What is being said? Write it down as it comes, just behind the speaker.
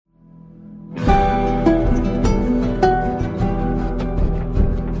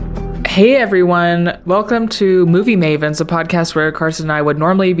Hey everyone, welcome to Movie Mavens, a podcast where Carson and I would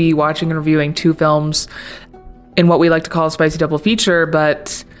normally be watching and reviewing two films in what we like to call a spicy double feature,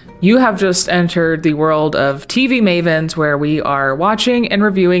 but you have just entered the world of TV Mavens where we are watching and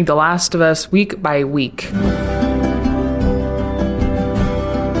reviewing The Last of Us week by week.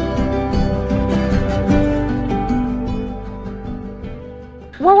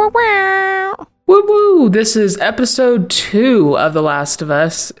 Woo woo! This is episode 2 of The Last of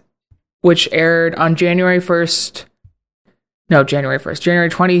Us, which aired on January 22nd.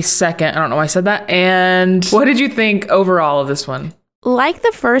 I don't know why I said that. And what did you think overall of this one? Like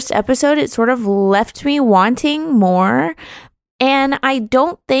the first episode, it sort of left me wanting more. And I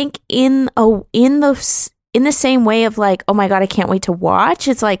don't think in the same way of like, oh my God, I can't wait to watch.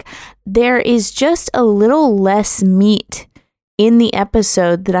 It's like there is just a little less meat in the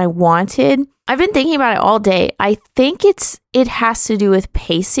episode that I wanted. I've been thinking about it all day. I think it has to do with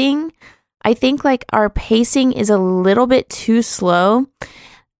pacing. I think like our pacing is a little bit too slow.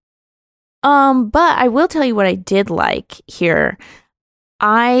 But I will tell you what I did like here.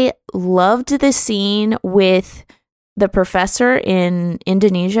 I loved the scene with the professor in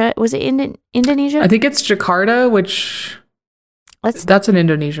Indonesia. Was it in Indonesia? I think it's Jakarta, which that's in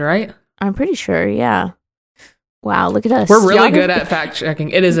Indonesia, right? I'm pretty sure, yeah. Wow, look at us. We're really good at fact checking.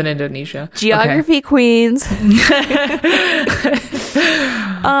 It is in Indonesia. Geography queens.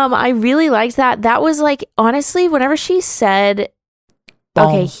 I really liked that. That was like, honestly, whenever she said,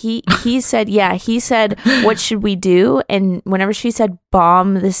 bomb. Okay, he said, what should we do? And whenever she said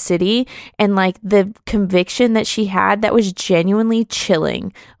bomb the city and like the conviction that she had, that was genuinely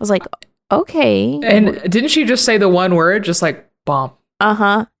chilling. I was like, okay. And didn't she just say the one word, just like bomb?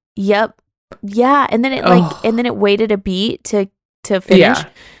 Uh-huh. Yep. Yeah, and then it waited a beat to finish. Yeah.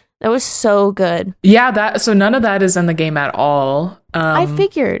 That was so good. Yeah, so none of that is in the game at all. I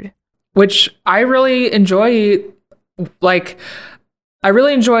figured. Which I really enjoy. Like, I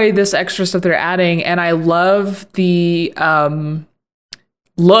really enjoy this extra stuff they're adding, and I love the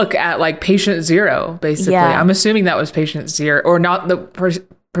look at like Patient Zero. Basically, Yeah. I'm assuming that was Patient Zero, or not the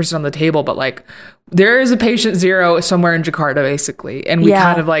person on the table, but like there is a Patient Zero somewhere in Jakarta, basically, and we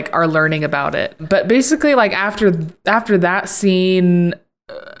kind of like are learning about it. But basically, like after that scene,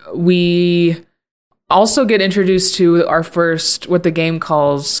 we also get introduced to our first, what the game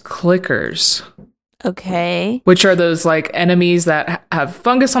calls clickers. Okay. Which are those like enemies that have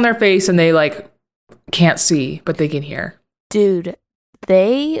fungus on their face and they like can't see, but they can hear. Dude,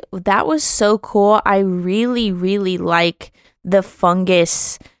 that was so cool. I really, really like the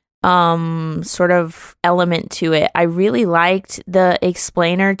fungus sort of element to it. I really liked the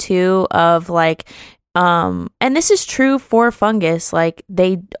explainer too of like and this is true for fungus, like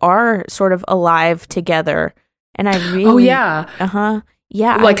they are sort of alive together. And I really Oh yeah. Uh-huh.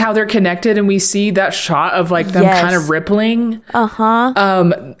 Yeah. Like how they're connected and we see that shot of like them kind of rippling.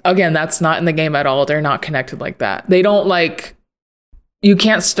 Uh-huh. Again, that's not in the game at all. They're not connected like that. They don't like, you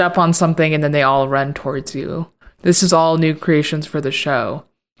can't step on something and then they all run towards you. This is all new creations for the show.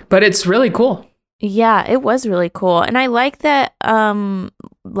 But it's really cool. Yeah, it was really cool. And I like that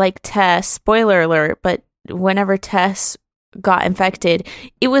like Tess, spoiler alert, but whenever Tess got infected,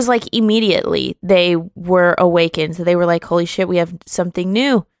 it was like immediately they were awakened. So they were like, holy shit, we have something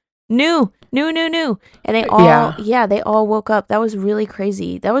new. And they all they all woke up. That was really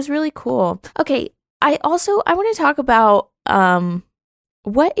crazy. That was really cool. Okay, I want to talk about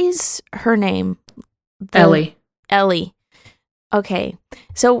what is her name? Ellie. Okay,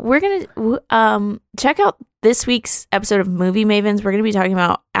 so we're gonna check out this week's episode of Movie Mavens. We're gonna be talking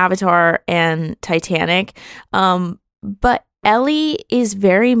about Avatar and Titanic, but Ellie is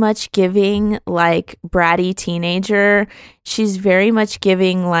very much giving like bratty teenager. She's very much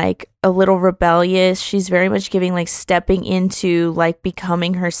giving like a little rebellious. She's very much giving like stepping into like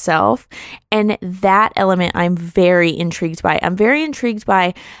becoming herself. And that element I'm very intrigued by. I'm very intrigued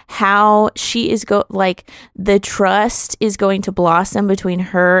by how she is like the trust is going to blossom between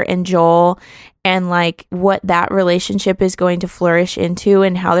her and Joel and like what that relationship is going to flourish into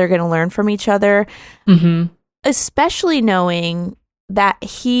and how they're going to learn from each other. Mm-hmm. Especially knowing that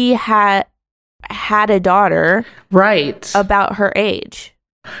he had a daughter right about her age.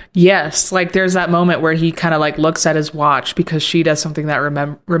 Yes, like there's that moment where he kind of like looks at his watch because she does something that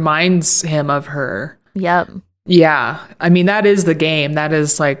reminds him of her. Yep. Yeah, I mean that is the game. That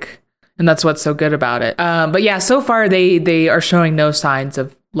is like, and that's what's so good about it. But yeah, so far they are showing no signs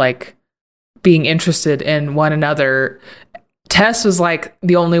of like being interested in one another. Tess was like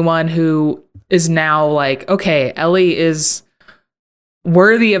the only one who is now like, okay, Ellie is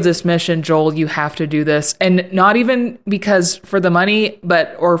worthy of this mission, Joel, you have to do this. And not even because for the money,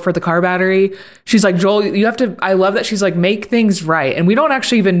 or for the car battery. She's like, Joel, you have to, I love that she's like, make things right. And we don't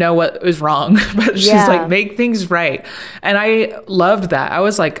actually even know what is wrong, but she's like, make things right. And I loved that. I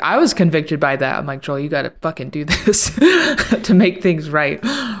was convicted by that. I'm like, Joel, you got to fucking do this to make things right.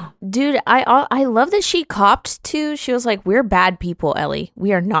 Dude, I love that she copped too. She was like, we're bad people, Ellie.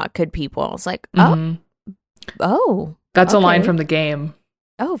 We are not good people. I was like, oh. That's a line from the game.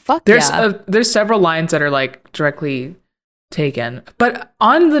 Oh, fuck there's several lines that are like directly taken. But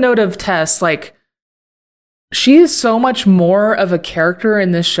on the note of Tess, like, she is so much more of a character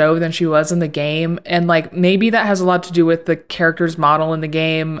in this show than she was in the game. And like, maybe that has a lot to do with the character's model in the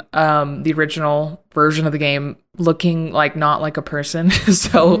game, the original version of the game, looking like not like a person.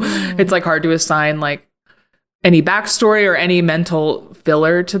 So it's like hard to assign like any backstory or any mental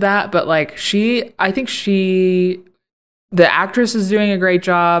filler to that. But like, I think the actress is doing a great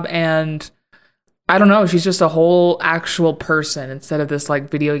job, and I don't know, she's just a whole actual person instead of this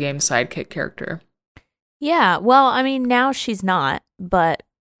like video game sidekick character. Yeah, well, I mean, now she's not, but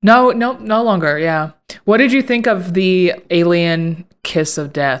no longer. Yeah. What did you think of the alien kiss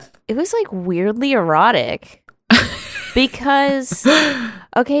of death? It was like weirdly erotic. Because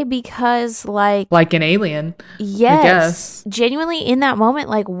like an alien. Yes. I guess. Genuinely in that moment,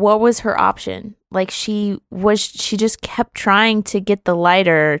 like, what was her option? Like, she just kept trying to get the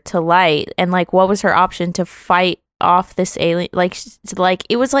lighter to light, and like, what was her option to fight off this alien? Like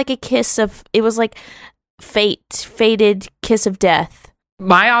it was like it was like fated kiss of death.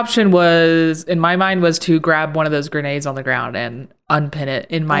 My option was, in my mind, was to grab one of those grenades on the ground and unpin it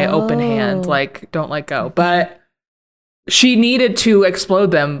in my open hand, like, don't let go. But she needed to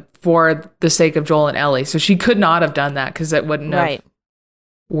explode them for the sake of Joel and Ellie. So she could not have done that because it wouldn't have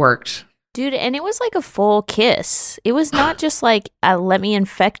worked. Dude, and it was like a full kiss. It was not just like, let me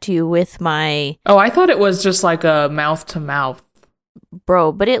infect you with my... Oh, I thought it was just like a mouth to mouth.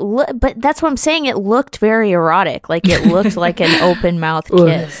 Bro, but but that's what I'm saying. It looked very erotic. Like, it looked like an open mouth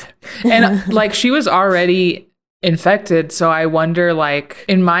kiss. And like, she was already infected. So I wonder, like,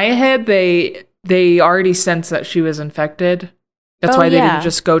 in my head, they already sensed that she was infected. That's why they didn't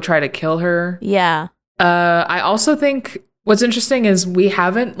just go try to kill her. Yeah. I also think what's interesting is we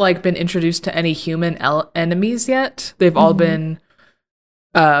haven't like been introduced to any human enemies yet. They've all been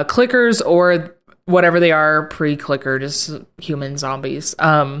clickers or whatever they are, pre-clicker, just human zombies.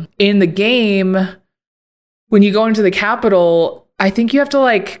 In the game, when you go into the Capitol, I think you have to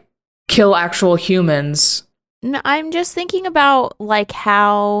like kill actual humans. No, I'm just thinking about like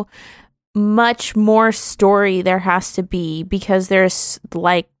how much more story there has to be, because there is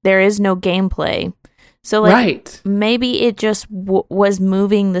no gameplay. So like, maybe it just was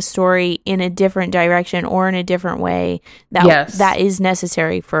moving the story in a different direction or in a different way that is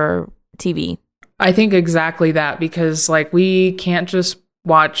necessary for TV. I think exactly that, because like, we can't just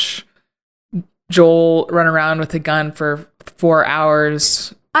watch Joel run around with a gun for 4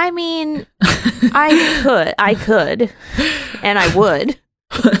 hours. I mean, I could, and I would.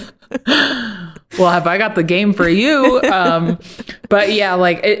 Well, have I got the game for you? But yeah,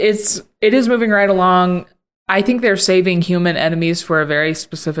 like, it is moving right along. I think they're saving human enemies for a very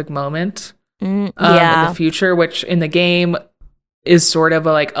specific moment in the future, which in the game is sort of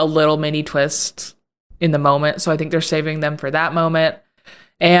like a little mini twist in the moment. So I think they're saving them for that moment.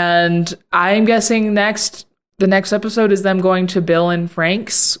 And I'm guessing the next episode is them going to Bill and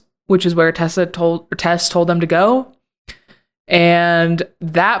Frank's, which is where Tess told them to go. And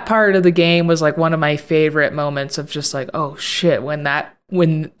that part of the game was like one of my favorite moments of just like, oh shit,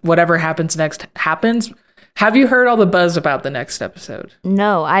 when whatever happens next happens. Have you heard all the buzz about the next episode?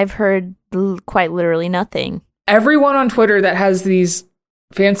 No, I've heard quite literally nothing. Everyone on Twitter that has these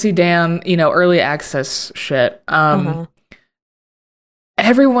fancy Dan, early access shit,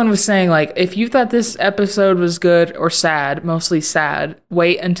 everyone was saying like, if you thought this episode was good or sad, mostly sad,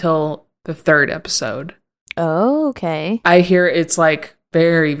 wait until the third episode. Oh, okay. I hear it's like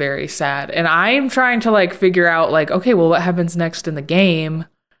very, very sad. And I'm trying to like figure out like, okay, well, what happens next in the game?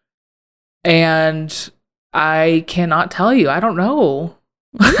 And I cannot tell you. I don't know.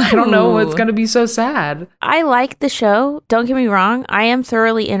 I don't know what's going to be so sad. I like the show. Don't get me wrong. I am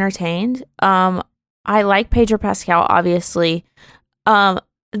thoroughly entertained. I like Pedro Pascal, obviously.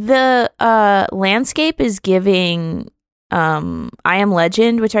 The landscape is giving I Am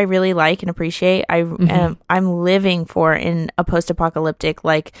Legend, which I really like and appreciate. I'm living for in a post-apocalyptic,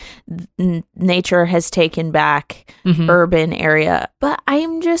 like, nature has taken back urban area. But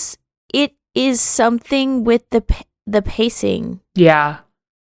it is something with the pacing. Yeah.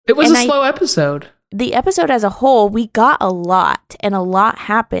 It was a slow episode. the episode as a whole, we got a lot and a lot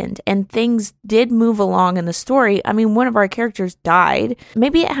happened and things did move along in the story. I mean, one of our characters died.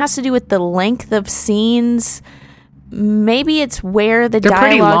 Maybe it has to do with the length of scenes. Maybe it's where the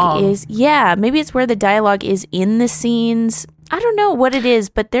dialogue is. Yeah, maybe it's where the dialogue is in the scenes. I don't know what it is,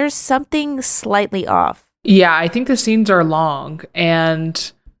 but there's something slightly off. Yeah, I think the scenes are long.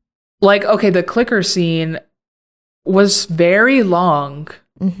 And like, okay, the clicker scene was very long.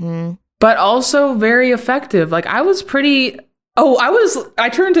 Mm-hmm. But also very effective. Like I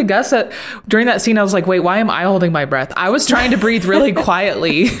turned to Gus during that scene. I was like, wait, why am I holding my breath? I was trying to breathe really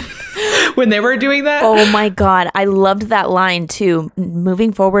quietly when they were doing that. Oh my God. I loved that line too.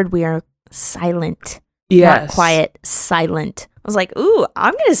 Moving forward, we are silent. Yes. Not quiet, silent. I was like, ooh,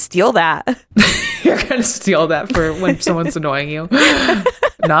 I'm going to steal that. You're going to steal that for when someone's annoying you.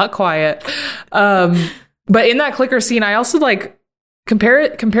 Not quiet. But in that clicker scene, I also like,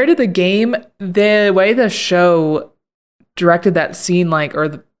 compared to the game, the way the show directed that scene, like,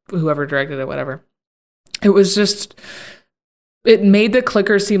 or whoever directed it, whatever, it was just, it made the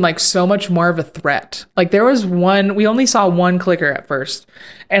clicker seem like so much more of a threat. Like there was we only saw one clicker at first,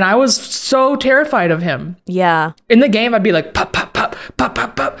 and I was so terrified of him. Yeah. In the game, I'd be like, pop, pop, pop, pop,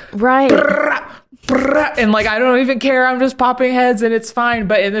 pop, pop. Right. Brrrah, brrrah, and like, I don't even care. I'm just popping heads and it's fine.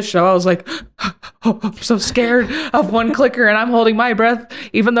 But in the show, I was like, oh, I'm so scared of one clicker and I'm holding my breath,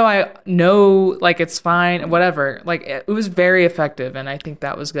 even though I know like it's fine, whatever. Like it was very effective. And I think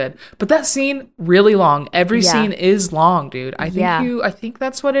that was good. But that scene, really long. Every scene is long, dude. I think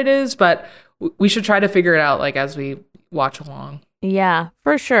that's what it is. But we should try to figure it out like as we watch along. Yeah,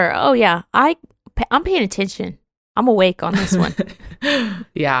 for sure. Oh yeah. I'm paying attention. I'm awake on this one.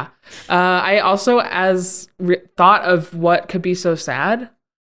 Yeah. I also thought of what could be so sad.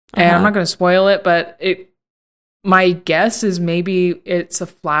 And I'm not going to spoil it, but my guess is maybe it's a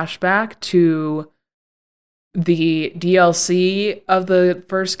flashback to the DLC of the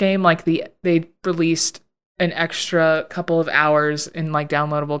first game. Like they released an extra couple of hours in like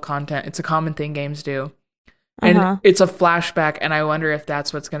downloadable content. It's a common thing games do. And it's a flashback, and I wonder if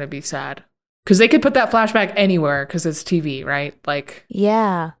that's what's going to be sad. Because they could put that flashback anywhere because it's TV, right? Like,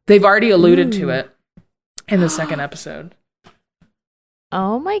 yeah, they've already alluded to it in the second episode.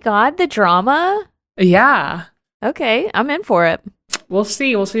 Oh my God, the drama? Yeah. Okay, I'm in for it. We'll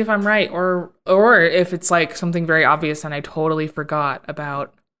see. We'll see if I'm right, or if it's like something very obvious and I totally forgot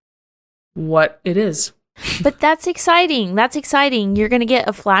about what it is. But that's exciting. That's exciting. You're going to get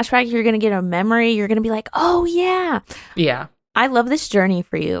a flashback. You're going to get a memory. You're going to be like, oh yeah. Yeah. I love this journey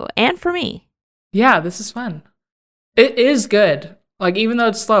for you and for me. Yeah, this is fun. It is good. Like, even though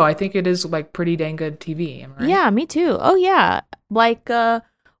it's slow, I think it is like pretty dang good TV. Am I right? Yeah, me too. Oh yeah. Like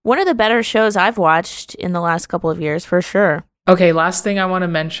one of the better shows I've watched in the last couple of years, for sure. Okay, last thing I want to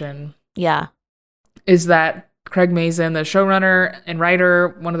mention. Yeah. Is that Craig Mazin, the showrunner and writer,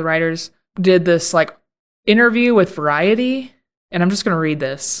 one of the writers, did this like interview with Variety. And I'm just going to read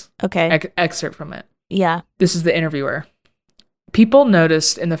this. Okay. Excerpt from it. Yeah. This is the interviewer. People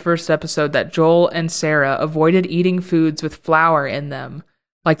noticed in the first episode that Joel and Sarah avoided eating foods with flour in them,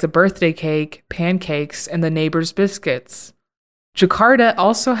 like the birthday cake, pancakes, and the neighbor's biscuits. Jakarta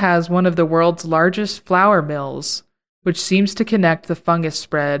also has one of the world's largest flour mills, which seems to connect the fungus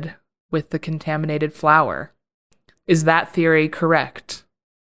spread with the contaminated flour. Is that theory correct?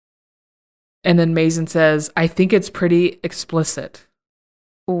 And then Mazin says, I think it's pretty explicit.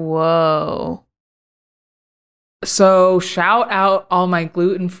 Whoa. So shout out all my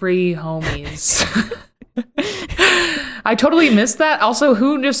gluten-free homies. I totally missed that. Also,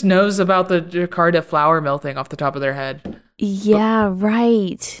 who just knows about the Jakarta flour mill thing off the top of their head? Yeah,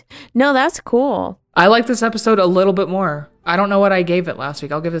 right. No, that's cool. I like this episode a little bit more. I don't know what I gave it last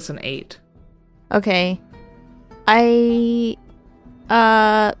week. I'll give this an 8. Okay. Same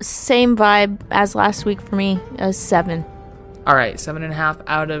vibe as last week for me. A 7. All right, 7.5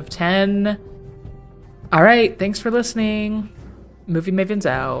 out of 10. All right, thanks for listening. Movie Maven's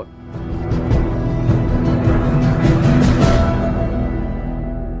out.